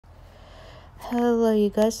Hello you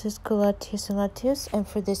guys, this is Telesthesia and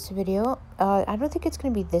for this video, I don't think it's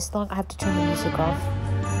gonna be this long. I have to turn the music off.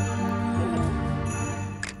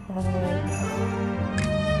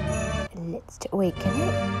 Wait, can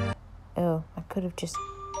I? Oh, I could have just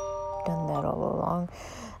done that all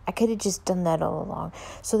along.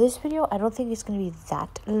 So this video, I don't think it's gonna be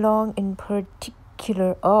that long in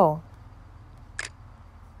particular. Oh,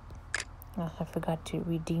 I forgot to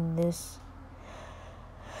redeem this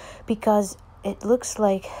because it looks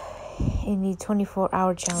like in the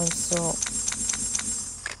 24-hour challenge, so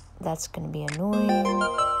that's gonna be annoying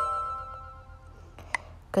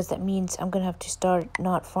because that means I'm gonna have to start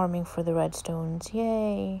not farming for the redstones.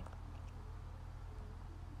 Yay.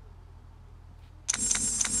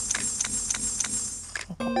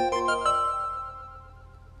 Okay,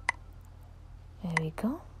 there we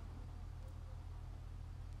go.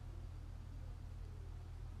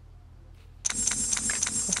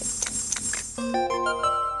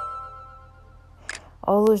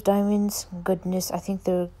 All those diamonds, goodness, I think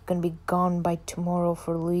they're gonna be gone by tomorrow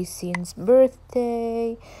for Lucian's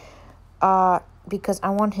birthday. Because I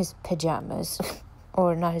want his pajamas.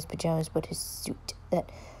 Or not his pajamas, but his suit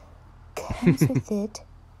that comes with it.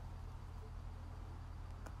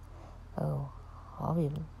 Oh, I'll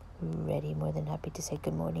be ready, more than happy to say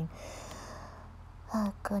good morning.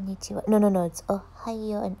 Konnichiwa. No, it's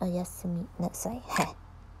ohayo and oyasumi nasai.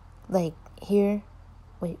 Like, here.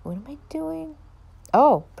 Wait, what am I doing?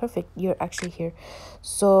 Oh, perfect. You're actually here.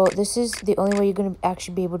 So this is the only way you're going to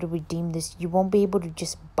actually be able to redeem this. You won't be able to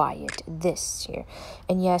just buy it. This here.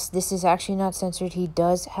 And yes, this is actually not censored. He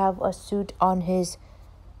does have a suit on his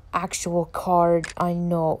actual card. I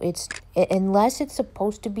know. Unless it's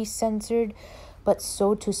supposed to be censored. But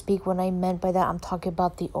so to speak, what I meant by that, I'm talking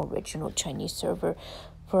about the original Chinese server.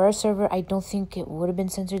 For our server, I don't think it would have been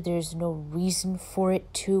censored. There's no reason for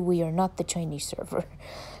it to. We are not the Chinese server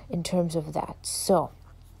in terms of that. So,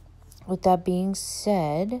 with that being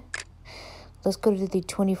said, let's go to the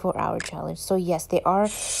 24-hour challenge. So, yes, they are.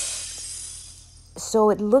 So,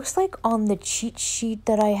 it looks like on the cheat sheet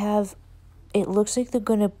that I have, it looks like they're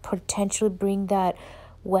going to potentially bring that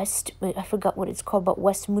I forgot what it's called, but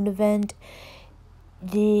West Moon event.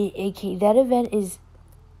 That event is,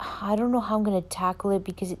 I don't know how I'm going to tackle it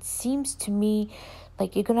because it seems to me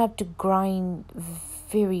like you're going to have to grind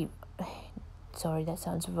very... Sorry, that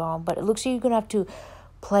sounds wrong, but it looks like you're going to have to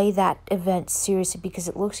play that event seriously because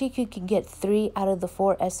it looks like you can get 3 out of the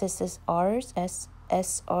 4 SSRs,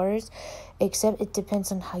 except it depends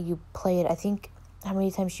on how you play it. I think how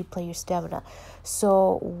many times you play your stamina.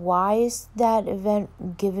 So why is that event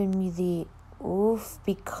giving me the oof?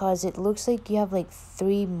 Because it looks like you have like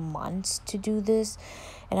 3 months to do this,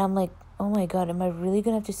 and I'm like, oh my god, am I really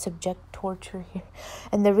gonna have to subject torture here?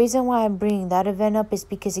 And the reason why I'm bringing that event up is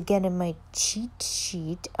because, again, in my cheat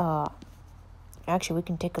sheet, actually we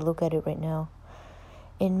can take a look at it right now.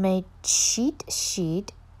 In my cheat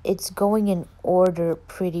sheet, it's going in order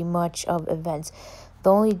pretty much of events.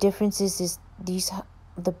 The only difference is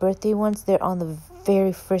the birthday ones, they're on the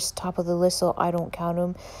very first top of the list, so I don't count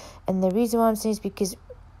them. And the reason why I'm saying is because,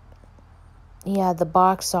 yeah, the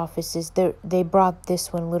box offices, they brought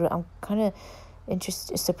this one a little. I'm kind of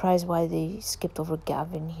surprised why they skipped over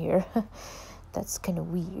Gavin here. That's kind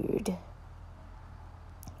of weird.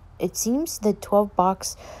 It seems the 12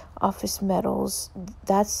 box office medals,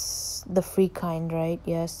 that's the free kind, right?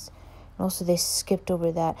 Yes. And also they skipped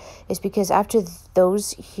over that. It's because after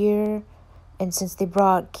those here, and since they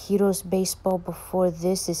brought Kiro's baseball before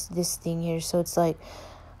this, is this thing here. So it's like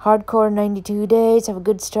hardcore 92 days, have a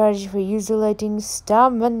good strategy for user lighting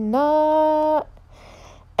stamina.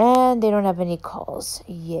 And they don't have any calls.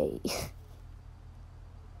 Yay.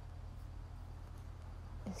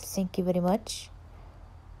 Thank you very much.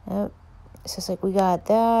 So it's like we got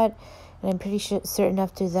that. And I'm pretty certain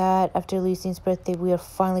after that, after Lucian's birthday, we are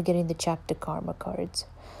finally getting the chapter karma cards.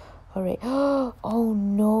 Alright. Oh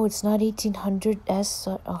no, it's not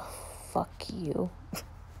 1800S. Oh, fuck you.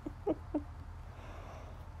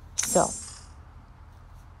 So,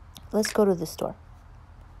 let's go to the store.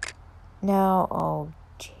 Now, oh,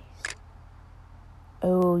 jeez.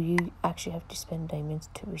 Oh, you actually have to spend diamonds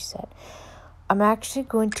to reset. I'm actually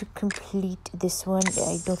going to complete this one.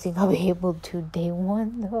 I don't think I'll be able to day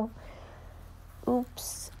 1, though.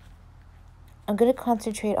 Oops. I'm going to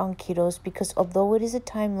concentrate on Kiro's because although it is a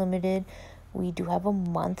time limited, we do have a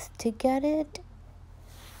month to get it.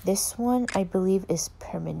 This one, I believe, is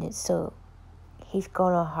permanent, so he's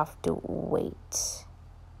gonna have to wait.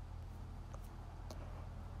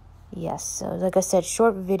 Yes, so like I said,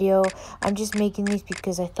 short video. I'm just making these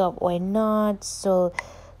because I thought, why not? So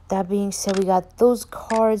that being said, we got those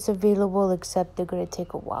cards available, except they're going to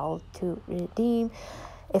take a while to redeem.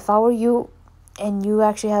 If I were you and you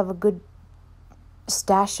actually have a good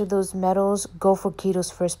stash of those medals, go for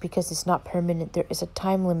Kiro's first because it's not permanent. There is a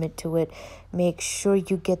time limit to it. Make sure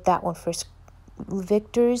you get that one first.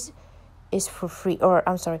 Victor's is for free, or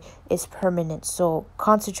I'm sorry, it's permanent. So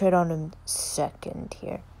concentrate on them second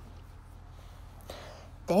here.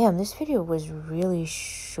 Damn, this video was really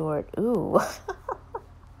short. Ooh.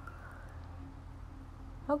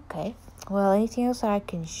 Okay. Well, anything else I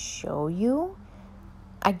can show you?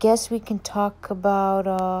 I guess we can talk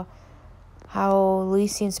about how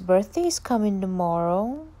Lysian's birthday is coming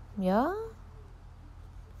tomorrow. Yeah?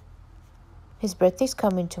 His birthday's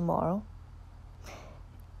coming tomorrow.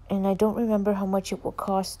 And I don't remember how much it will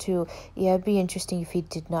cost to... Yeah, it'd be interesting if he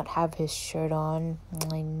did not have his shirt on.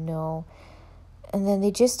 I know. And then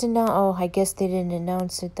they just announced... Oh, I guess they didn't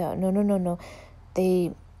announce it. No.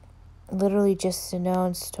 They literally just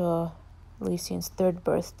announced Lysian's 3rd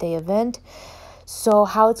birthday event. So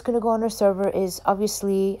how it's going to go on our server is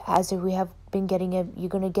obviously, as if we have been getting it, you're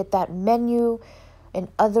going to get that menu. In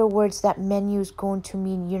other words, that menu is going to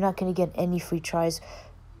mean you're not going to get any free tries.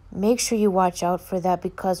 Make sure you watch out for that,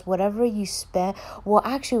 because whatever you spend... Well,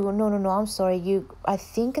 actually, no, I'm sorry. I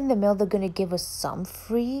think in the mail they're going to give us some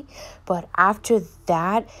free. But after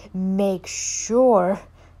that, make sure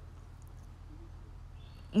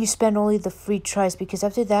you spend only the free tries, because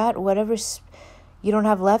after that, whatever you don't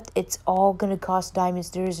have left, it's all going to cost diamonds.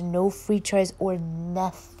 There is no free tries or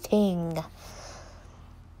nothing.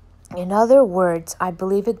 In other words, I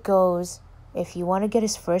believe it goes... If you want to get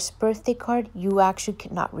his 1st birthday card, you actually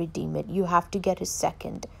cannot redeem it. You have to get his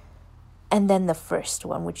 2nd. And then the 1st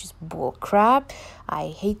one, which is bull crap. I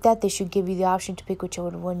hate that. They should give you the option to pick whichever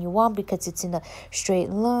one you want, because it's in a straight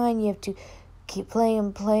line. You have to keep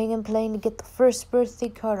playing to get the 1st birthday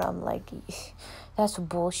card. I'm like, that's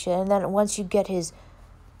bullshit. And then once you get his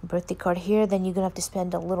birthday card here, then you're going to have to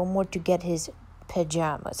spend a little more to get his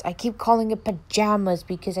pajamas. I keep calling it pajamas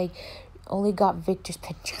because I only got Victor's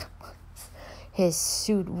pajamas. His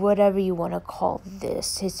suit, whatever you want to call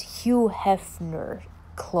this. His Hugh Hefner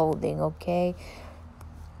clothing, okay?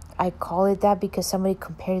 I call it that because somebody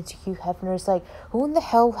compared it to Hugh Hefner. It's like, who in the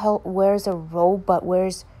hell wears a robe but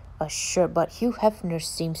wears a shirt? But Hugh Hefner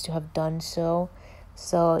seems to have done so.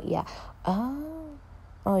 So, yeah.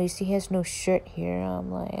 Oh, you see he has no shirt here.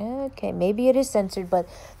 I'm like, okay, maybe it is censored, but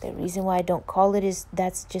the reason why I don't call it is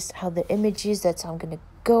that's just how the image is. That's how I'm going to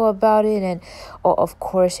go about it. And, oh, of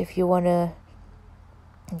course, if you want to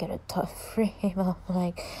get a tough frame, I'm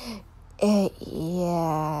like,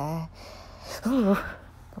 yeah. Oh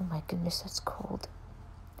my goodness, that's cold.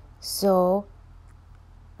 So,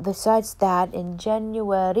 besides that, in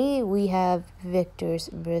January, we have Victor's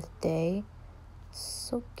birthday.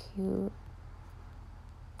 So cute.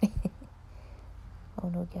 Oh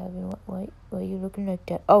no, Gavin, why are you looking like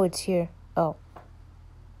that? Oh, it's here. Oh.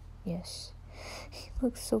 Yes. He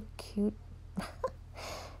looks so cute.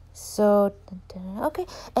 So, okay,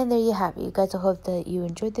 and there you have it. You guys, I hope that you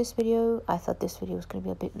enjoyed this video. I thought this video was going to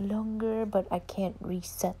be a bit longer, but I can't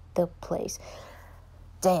reset the place.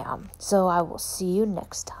 Damn. So, I will see you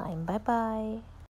next time. Bye-bye.